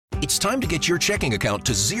It's time to get your checking account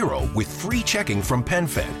to zero with free checking from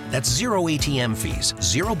PenFed. That's zero ATM fees,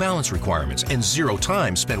 zero balance requirements, and zero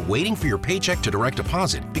time spent waiting for your paycheck to direct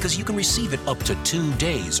deposit because you can receive it up to 2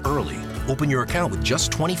 days early. Open your account with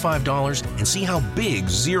just $25 and see how big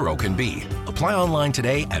zero can be. Apply online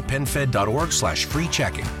today at PenFed.org/free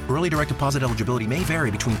checking. Early direct deposit eligibility may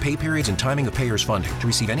vary between pay periods and timing of payer's funding. To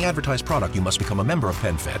receive any advertised product, you must become a member of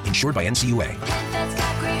PenFed, insured by NCUA. PenFed's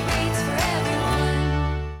got great rates for everyone.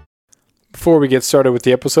 Before we get started with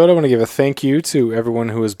the episode, I want to give a thank you to everyone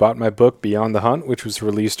who has bought my book, Beyond the Hunt, which was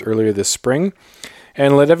released earlier this spring.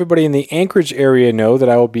 And let everybody in the Anchorage area know that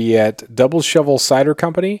I will be at Double Shovel Cider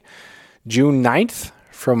Company June 9th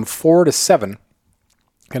from 4 to 7.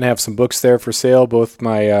 Going to have some books there for sale, both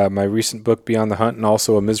my my recent book, Beyond the Hunt, and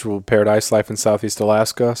also A Miserable Paradise, Life in Southeast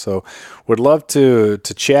Alaska. So would love to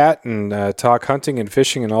chat and talk hunting and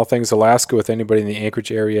fishing and all things Alaska with anybody in the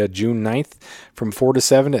Anchorage area June 9th from 4 to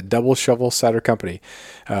 7 at Double Shovel Cider Company.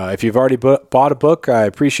 If you've already bought a book, I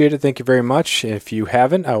appreciate it. Thank you very much. If you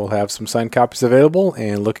haven't, I will have some signed copies available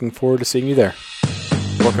and looking forward to seeing you there.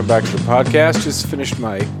 Welcome back to the podcast. Just finished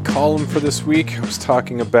my column for this week. I was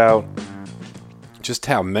talking about just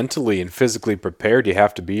how mentally and physically prepared you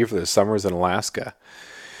have to be for the summers in Alaska.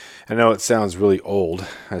 I know it sounds really old.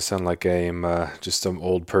 I sound like I am just some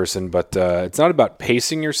old person, but it's not about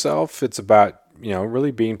pacing yourself. It's about,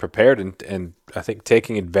 really being prepared. And I think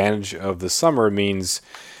taking advantage of the summer means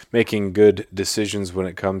making good decisions when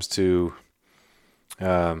it comes to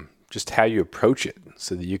just how you approach it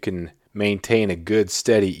so that you can maintain a good,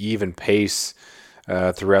 steady, even pace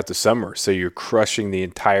throughout the summer. So you're crushing the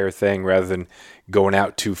entire thing rather than going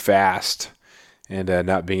out too fast and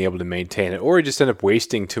not being able to maintain it. Or you just end up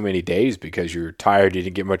wasting too many days because you're tired, you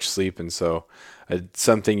didn't get much sleep, and so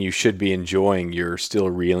something you should be enjoying, you're still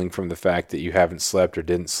reeling from the fact that you haven't slept or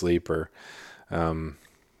didn't sleep or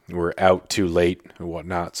were out too late or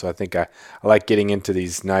whatnot. So I think I like getting into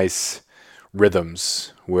these nice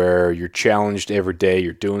rhythms where you're challenged every day,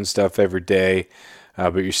 you're doing stuff every day,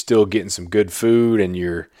 but you're still getting some good food and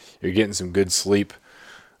you're getting some good sleep.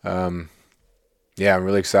 Yeah, I'm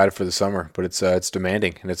really excited for the summer, but it's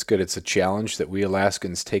demanding and it's good. It's a challenge that we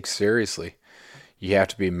Alaskans take seriously. You have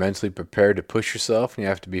to be mentally prepared to push yourself, and you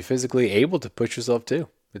have to be physically able to push yourself too.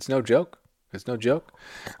 It's no joke. It's no joke.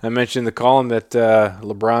 I mentioned in the column that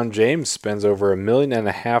LeBron James spends over $1.5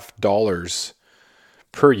 million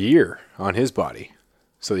per year on his body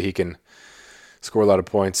so that he can score a lot of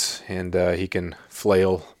points and he can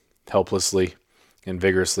flail helplessly and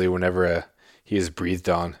vigorously whenever he is breathed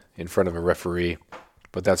on in front of a referee.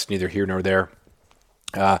 But that's neither here nor there.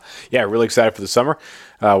 Really excited for the summer.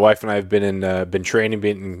 Wife and I have been training,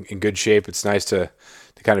 being in good shape. It's nice to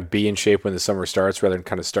kind of be in shape when the summer starts rather than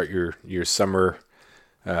kind of start your summer,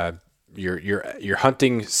 your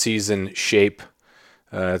hunting season shape.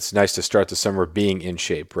 It's nice to start the summer being in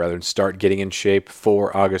shape rather than start getting in shape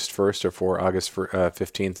for August 1st or for August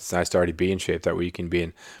 15th. It's nice to already be in shape. That way you can be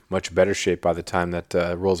in much better shape by the time that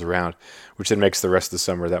rolls around, which then makes the rest of the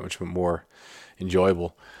summer that much more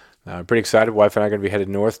enjoyable. Pretty excited. Wife and I are going to be headed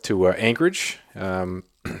north to Anchorage,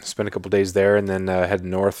 spend a couple days there, and then head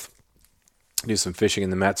north, do some fishing in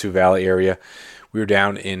the Mat-Su Valley area. We were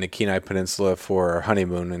down in the Kenai Peninsula for our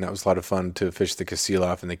honeymoon, and that was a lot of fun to fish the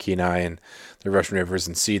Kasilof and the Kenai and the Russian Rivers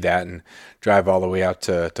and see that and drive all the way out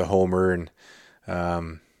to Homer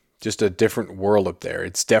and just a different world up there.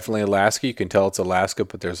 It's definitely Alaska. You can tell it's Alaska,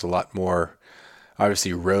 but there's a lot more,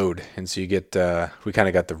 obviously, road. And so you get, we kind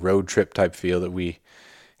of got the road trip type feel that we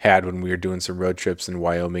had when we were doing some road trips in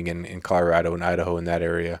Wyoming and in Colorado and Idaho in that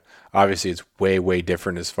area. Obviously, it's way, way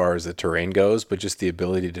different as far as the terrain goes, but just the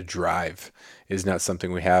ability to drive is not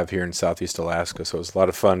something we have here in Southeast Alaska. So it's a lot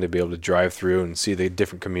of fun to be able to drive through and see the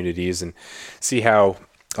different communities and see how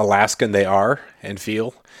Alaskan they are and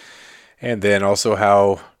feel. And then also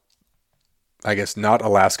how, I guess, not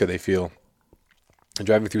Alaska they feel.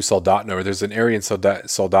 Driving through Soldotna, or there's an area in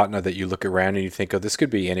Soldotna that you look around and you think, oh, this could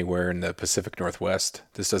be anywhere in the Pacific Northwest.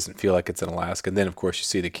 This doesn't feel like it's in Alaska. And then, of course, you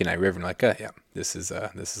see the Kenai River and like, yeah, this is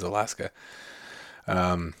Alaska.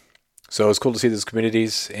 So it was cool to see those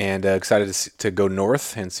communities and excited to go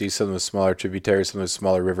north and see some of the smaller tributaries, some of the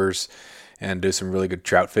smaller rivers, and do some really good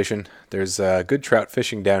trout fishing. There's good trout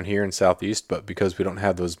fishing down here in Southeast, but because we don't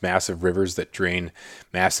have those massive rivers that drain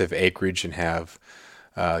massive acreage and have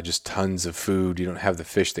just tons of food, you don't have the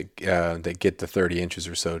fish that get to 30 inches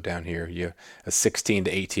or so down here. A 16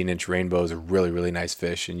 to 18 inch rainbow is a really, really nice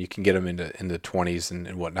fish, and you can get them in the 20s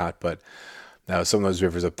and whatnot. But now some of those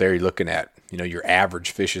rivers up there, you're looking at, your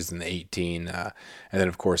average fishes in the 18, and then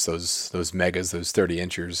of course those megas, those 30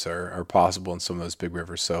 inchers are possible in some of those big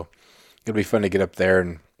rivers. So it'll be fun to get up there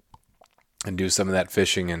and and do some of that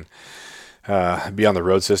fishing and be on the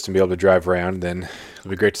road system, be able to drive around. Then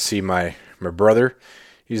it'll be great to see my brother.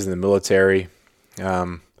 He's in the military.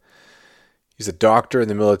 He's a doctor in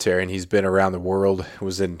the military, and he's been around the world. He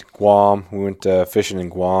was in Guam. We went fishing in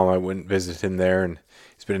Guam. I went and visited him there, and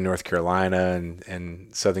he's been in North Carolina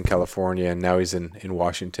and Southern California, and now he's in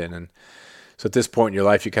Washington. And so at this point in your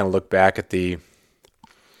life, you kind of look back at I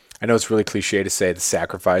know it's really cliche to say the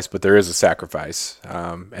sacrifice, but there is a sacrifice.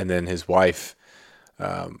 And then his wife,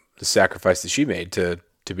 the sacrifice that she made to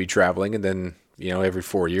be traveling, and then, every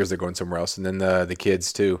 4 years they're going somewhere else. And then the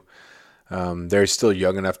kids too. They're still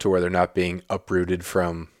young enough to where they're not being uprooted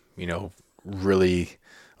from, really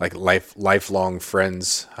like lifelong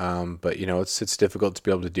friends. But it's difficult to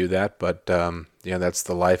be able to do that. But that's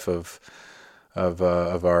the life of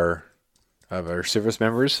our service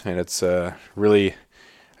members, and it's I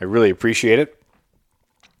really appreciate it.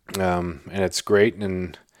 And it's great,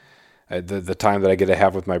 and the time that I get to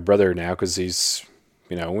have with my brother now, because he's,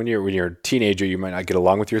 when you're a teenager, you might not get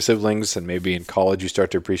along with your siblings, and maybe in college you start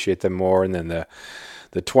to appreciate them more, and then the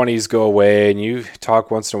 20s go away, and you talk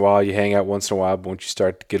once in a while, you hang out once in a while, but once you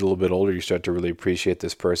start to get a little bit older, you start to really appreciate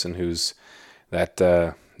this person who's that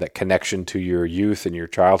connection to your youth and your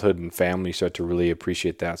childhood and family. You start to really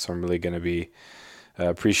appreciate that. So I'm really going to be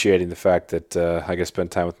appreciating the fact that I get to spend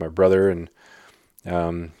time with my brother, and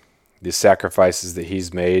the sacrifices that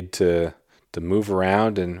he's made to move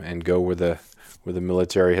around and go where the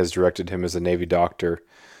military has directed him as a Navy doctor.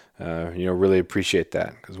 Really appreciate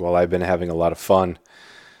that, because while I've been having a lot of fun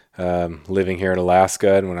living here in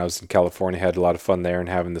Alaska, and when I was in California, I had a lot of fun there, and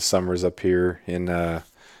having the summers up here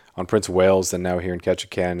on Prince of Wales, and now here in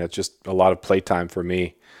Ketchikan, it's just a lot of playtime for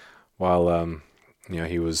me while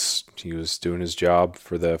he was doing his job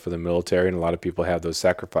for the military, and a lot of people have those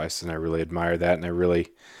sacrifices, and I really admire that, and I really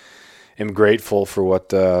am grateful for what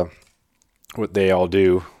they all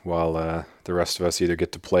do, while the rest of us either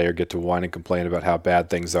get to play or get to whine and complain about how bad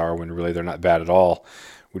things are, when really they're not bad at all.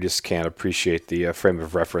 We just can't appreciate the frame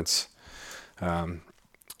of reference.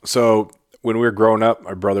 So when we were growing up,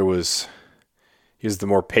 my brother was the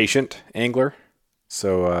more patient angler,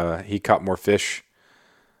 so he caught more fish.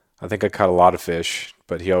 I think I caught a lot of fish,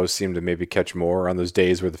 but he always seemed to maybe catch more on those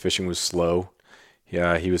days where the fishing was slow.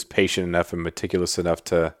 Yeah, he was patient enough and meticulous enough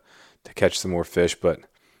to catch some more fish.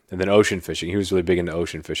 And then ocean fishing, he was really big into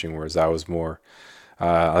ocean fishing, whereas I was more,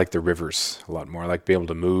 I like the rivers a lot more. I like being able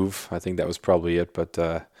to move. I think that was probably it. But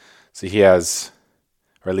so he has,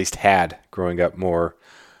 or at least had, growing up, more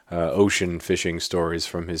ocean fishing stories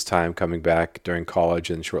from his time coming back during college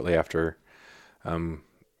and shortly after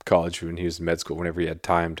college, when he was in med school. Whenever he had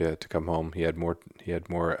time to come home, he had more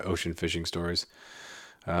ocean fishing stories.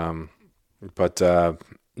 But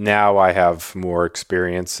now I have more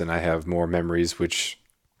experience and I have more memories, which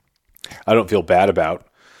I don't feel bad about.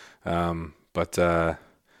 After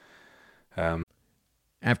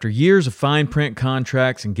years of fine print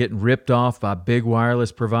contracts and getting ripped off by big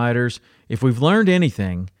wireless providers, if we've learned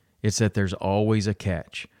anything, it's that there's always a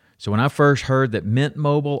catch. So when I first heard that Mint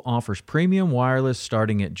Mobile offers premium wireless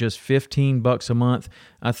starting at just $15 a month,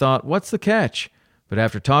 I thought, what's the catch? But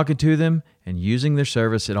after talking to them and using their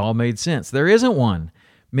service, it all made sense. There isn't one.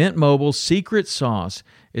 Mint Mobile's secret sauce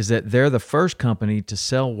is that they're the first company to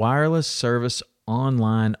sell wireless service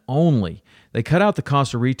online only. They cut out the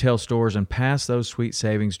cost of retail stores and pass those sweet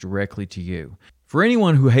savings directly to you. For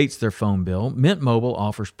anyone who hates their phone bill, Mint Mobile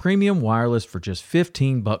offers premium wireless for just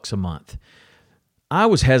 $15 a month. I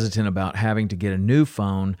was hesitant about having to get a new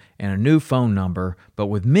phone and a new phone number, but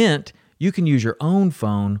with Mint, you can use your own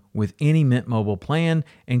phone with any Mint Mobile plan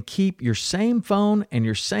and keep your same phone and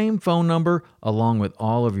your same phone number along with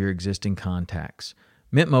all of your existing contacts.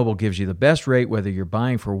 Mint Mobile gives you the best rate whether you're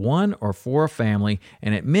buying for one or for a family,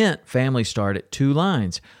 and at Mint, families start at 2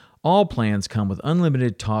 lines. All plans come with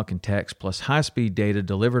unlimited talk and text plus high-speed data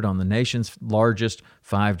delivered on the nation's largest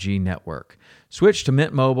 5G network. Switch to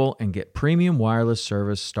Mint Mobile and get premium wireless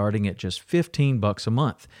service starting at just $15 a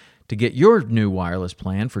month. To get your new wireless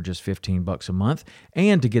plan for just $15 a month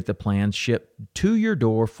and to get the plans shipped to your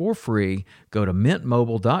door for free, go to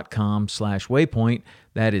mintmobile.com/waypoint.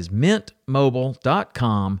 That is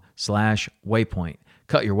mintmobile.com/waypoint.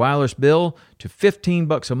 Cut your wireless bill to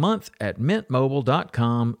 $15 a month at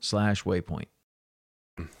mintmobile.com/waypoint.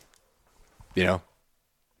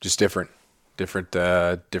 Just different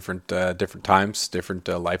times, different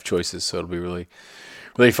life choices. So it'll be really,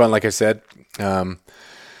 really fun. Like I said,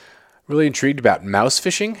 really intrigued about mouse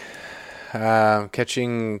fishing.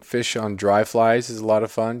 Catching fish on dry flies is a lot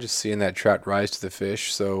of fun. Just seeing that trout rise to the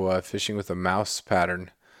fish. So fishing with a mouse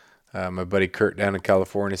pattern. My buddy Kurt down in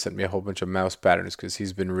California sent me a whole bunch of mouse patterns because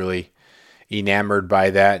he's been really enamored by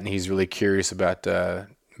that, and he's really curious about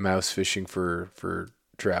mouse fishing for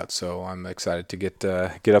trout. So I'm excited to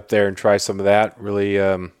get up there and try some of that. Really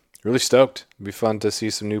stoked. It'll be fun to see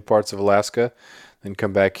some new parts of Alaska, then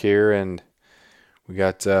come back here, and we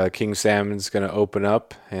got king salmon's going to open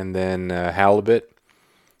up, and then halibut,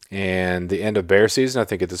 and the end of bear season. I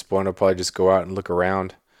think at this point I'll probably just go out and look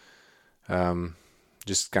around,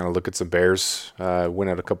 just kind of look at some bears. Went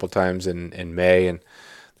out a couple times in May, and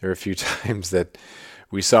there were a few times that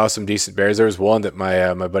we saw some decent bears. There was one that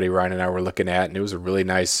my buddy Ryan and I were looking at, and it was a really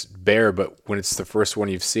nice bear, but when it's the first one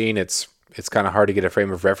you've seen, it's kind of hard to get a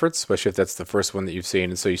frame of reference, especially if that's the first one that you've seen.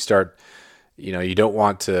 And so you start, you don't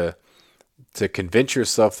want to convince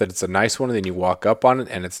yourself that it's a nice one, and then you walk up on it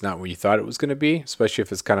and it's not what you thought it was going to be, especially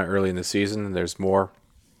if it's kind of early in the season and there's more.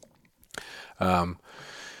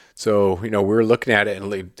 So, we were looking at it,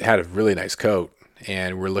 and it had a really nice coat,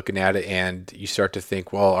 and we're looking at it, and you start to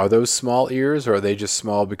think, well, are those small ears, or are they just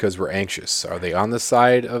small because we're anxious? Are they on the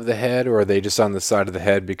side of the head, or are they just on the side of the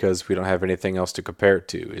head because we don't have anything else to compare it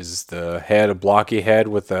to? Is the head a blocky head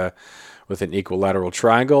with an equilateral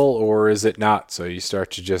triangle, or is it not? So you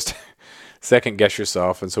start to just second guess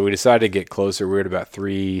yourself. And so we decided to get closer. We were at about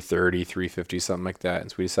 330, 350, something like that.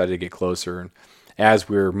 And so we decided to get closer. And as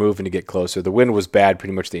we were moving to get closer, the wind was bad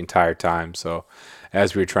pretty much the entire time. So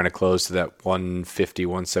as we were trying to close to that 150,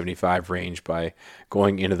 175 range by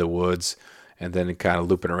going into the woods and then kind of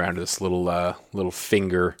looping around to this little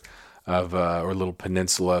finger of or little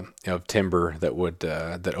peninsula of timber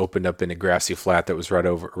that opened up in a grassy flat that was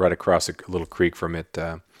right across a little creek from it.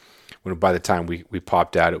 When by the time we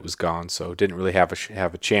popped out, it was gone. So didn't really have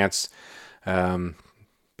a chance.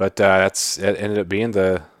 But it ended up being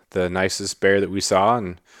the nicest bear that we saw,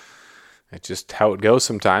 and it's just how it goes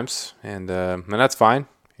sometimes. And that's fine.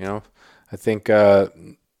 I think my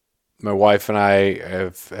wife and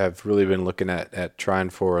I have really been looking at trying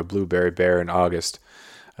for a blueberry bear in August.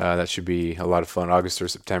 That should be a lot of fun, August or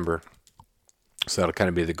September. So that'll kind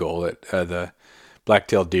of be the goal. The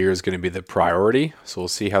black-tailed deer is going to be the priority. So we'll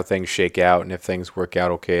see how things shake out, and if things work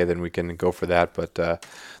out okay, then we can go for that. But the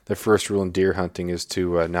first rule in deer hunting is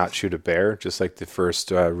to not shoot a bear, just like the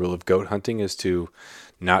first rule of goat hunting is to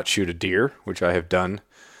not shoot a deer, which I have done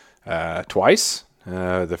twice.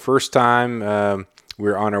 The first time we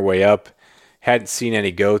were on our way up, hadn't seen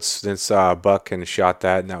any goats, then saw a buck and shot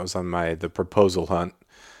that, and that was on the proposal hunt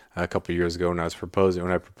a couple of years ago when I proposed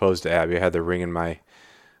to Abby. I had the ring in my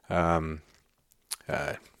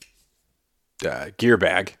gear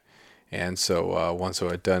bag, and so once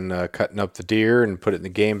I had done cutting up the deer and put it in the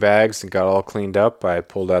game bags and got all cleaned up, I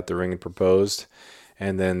pulled out the ring and proposed.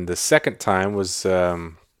 And then the second time was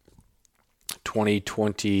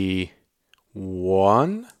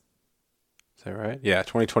 2021. Is that right? Yeah,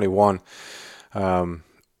 2021.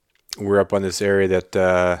 We're up on this area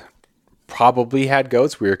that probably had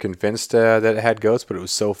goats. We were convinced that it had goats, but it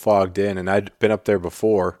was so fogged in, and I'd been up there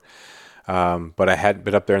before. But I hadn't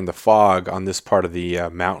been up there in the fog on this part of the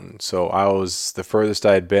mountain. So I was the furthest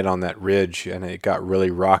I had been on that ridge, and it got really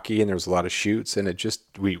rocky, and there was a lot of chutes, and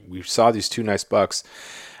we saw these two nice bucks,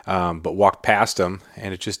 but walked past them,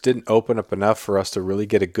 and it just didn't open up enough for us to really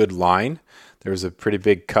get a good line. There was a pretty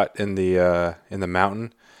big cut in the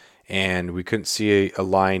mountain, and we couldn't see a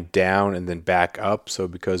line down and then back up. So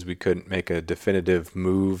because we couldn't make a definitive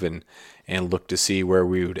move and look to see where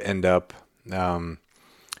we would end up,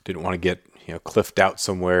 didn't want to get cliffed out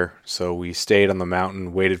somewhere, so we stayed on the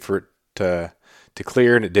mountain, waited for it to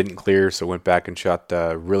clear, and it didn't clear. So went back and shot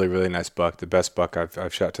a really, really nice buck, the best buck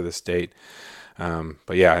I've shot to this date.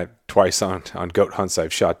 But yeah, twice on goat hunts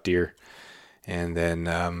I've shot deer, and then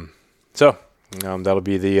that'll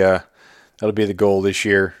be the goal this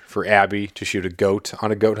year for Abby, to shoot a goat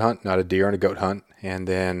on a goat hunt, not a deer on a goat hunt, and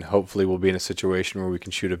then hopefully we'll be in a situation where we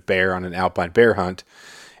can shoot a bear on an alpine bear hunt.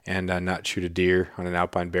 And not shoot a deer on an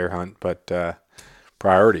alpine bear hunt, but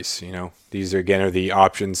priorities, these are the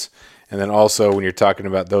options. And then also when you're talking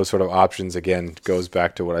about those sort of options, again, goes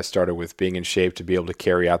back to what I started with, being in shape to be able to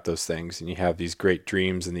carry out those things. And you have these great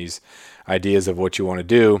dreams and these ideas of what you want to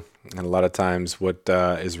do. And a lot of times what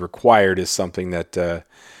is required is something that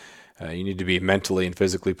you need to be mentally and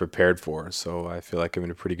physically prepared for. So I feel like I'm in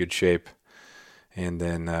a pretty good shape. And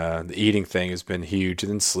then the eating thing has been huge.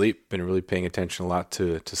 And then sleep, been really paying attention a lot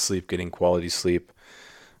to sleep, getting quality sleep.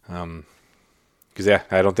 Because,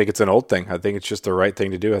 I don't think it's an old thing. I think it's just the right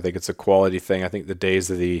thing to do. I think it's a quality thing. I think the days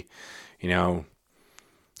of the,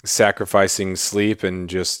 sacrificing sleep and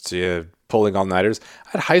just pulling all-nighters. I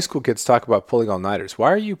had high school kids talk about pulling all-nighters.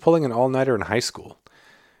 Why are you pulling an all-nighter in high school?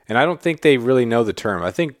 And I don't think they really know the term.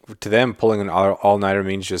 I think to them, pulling an all-nighter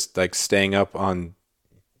means just like staying up on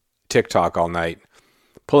TikTok all night.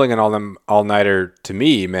 Pulling an all-nighter to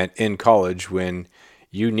me meant in college when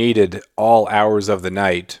you needed all hours of the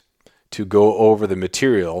night to go over the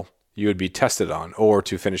material you would be tested on or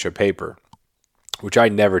to finish a paper, which I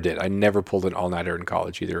never did. I never pulled an all-nighter in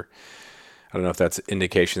college either. I don't know if that's an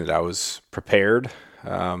indication that I was prepared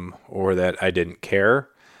or that I didn't care,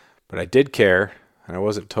 but I did care and I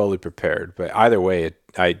wasn't totally prepared. But either way,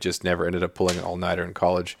 I just never ended up pulling an all-nighter in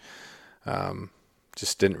college.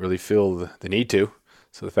 Just didn't really feel the need to.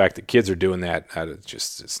 So the fact that kids are doing that,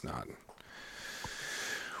 it's not.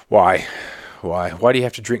 Why? Why do you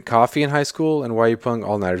have to drink coffee in high school? And why are you pulling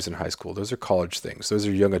all-nighters in high school? Those are college things. Those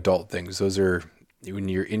are young adult things. Those are when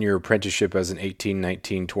you're in your apprenticeship as an 18,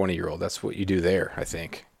 19, 20-year-old. That's what you do there, I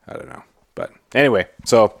think. I don't know. But anyway,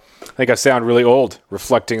 so I think I sound really old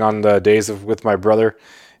reflecting on the days with my brother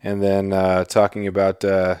and then talking about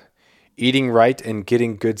eating right and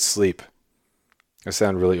getting good sleep. I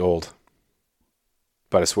sound really old.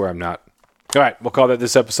 But I swear I'm not. All right, we'll call that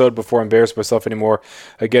this episode before I embarrass myself anymore.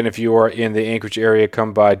 Again, if you are in the Anchorage area,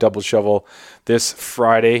 come by Double Shovel this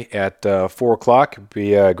Friday at 4 o'clock. It'd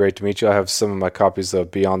be great to meet you. I have some of my copies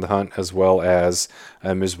of Beyond the Hunt as well as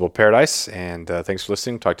Miserable Paradise. And thanks for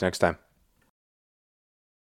listening. Talk to you next time.